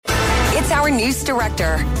It's our news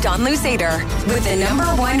director, Don Luzader, with the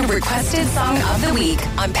 #1 requested song of the week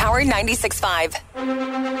on Power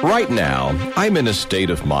 96.5. Right now, I'm in a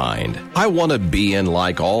state of mind I want to be in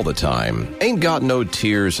like all the time. Ain't got no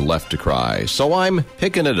tears left to cry, so I'm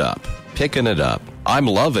picking it up. Picking it up. I'm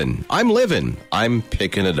loving. I'm living. I'm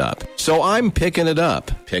picking it up. So I'm picking it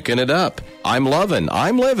up. Picking it up. I'm loving.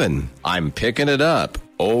 I'm living. I'm picking it up.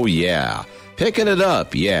 Oh, yeah. Picking it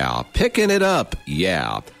up. Yeah. Picking it up.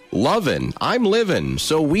 Yeah. Loving. I'm living.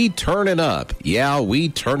 So we turn it up. Yeah, we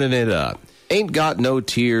turning it up. Ain't got no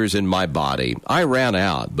tears in my body. I ran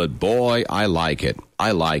out, but boy, I like it.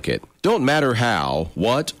 I like it. Don't matter how,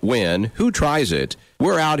 what, when, who tries it.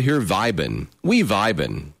 We're out here vibing. We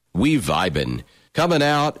vibing. We vibin'. Coming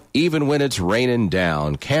out even when it's raining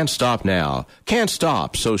down. Can't stop now. Can't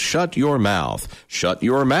stop, so shut your mouth. Shut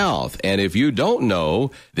your mouth. And if you don't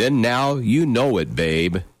know, then now you know it,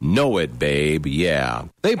 babe. Know it, babe, yeah.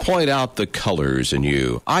 They point out the colors in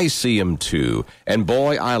you. I see 'em too. And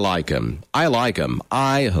boy, I like 'em. I like 'em.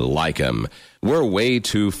 I like 'em. We're way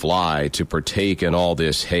too fly to partake in all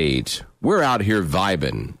this hate. We're out here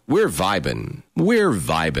vibing. We're vibing. We're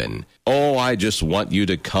vibing. Oh, I just want you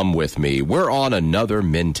to come with me. We're on another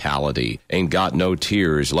mentality. Ain't got no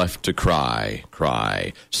tears left to cry.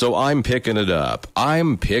 Cry. So I'm picking it up.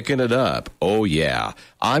 I'm picking it up. Oh, yeah.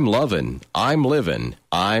 I'm loving. I'm living.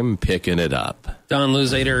 I'm picking it up. Don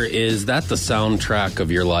Luzader, is that the soundtrack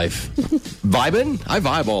of your life? Vibing? I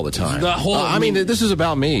vibe all the time. The whole, I mean, this is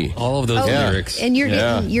about me. All of those lyrics. And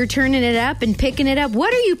you're turning it up and picking it up.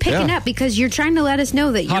 What are you picking up? Because you're trying to let us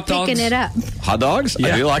know that you're picking it up. Hot dogs?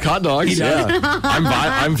 Yeah. I do like hot dogs. Yeah.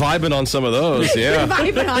 I'm vibing on some of those. Yeah. You're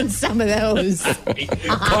vibing on some of those.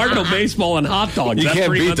 Cardinal baseball and hot dogs. You That can't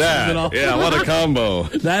pretty beat much says it all. that. Yeah, what a combo.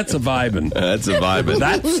 That's a vibin'. That's a vibing.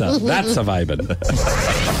 That's a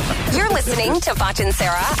vibin'. You're listening to Foch and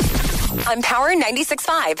Sarah on Power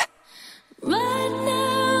 96.5. Right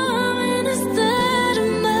now, I'm in a state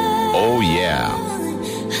of mind. Oh, yeah.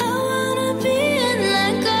 I wanna be in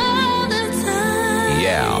like all the time.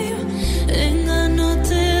 Yeah. Ain't got no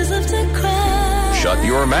tears left to cry. Shut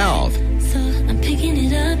your mouth. So I'm picking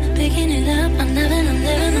it up, picking it up. I'm living, I'm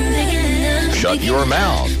picking it up. Shut your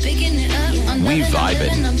mouth. Picking it up. I'm We living,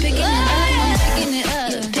 vibing. I'm picking it up. I'm picking it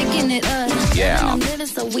up, picking it up. Yeah. I'm living,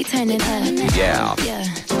 so we turn it up. Yeah. Yeah,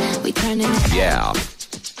 we turning it up. Yeah.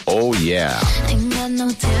 Oh, yeah. Ain't got no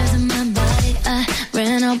tears in my body. I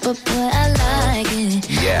ran out, but boy, I like it.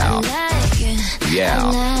 Yeah. I like it. Yeah.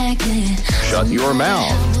 I like it. Shut your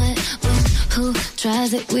mouth. Who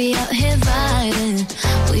tries it? We out here vibing.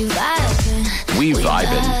 We vibing. We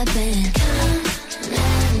vibing.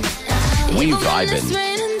 We vibing.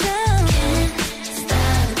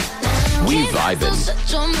 We vibing.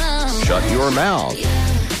 Shut your mouth.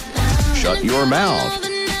 Shut your mouth.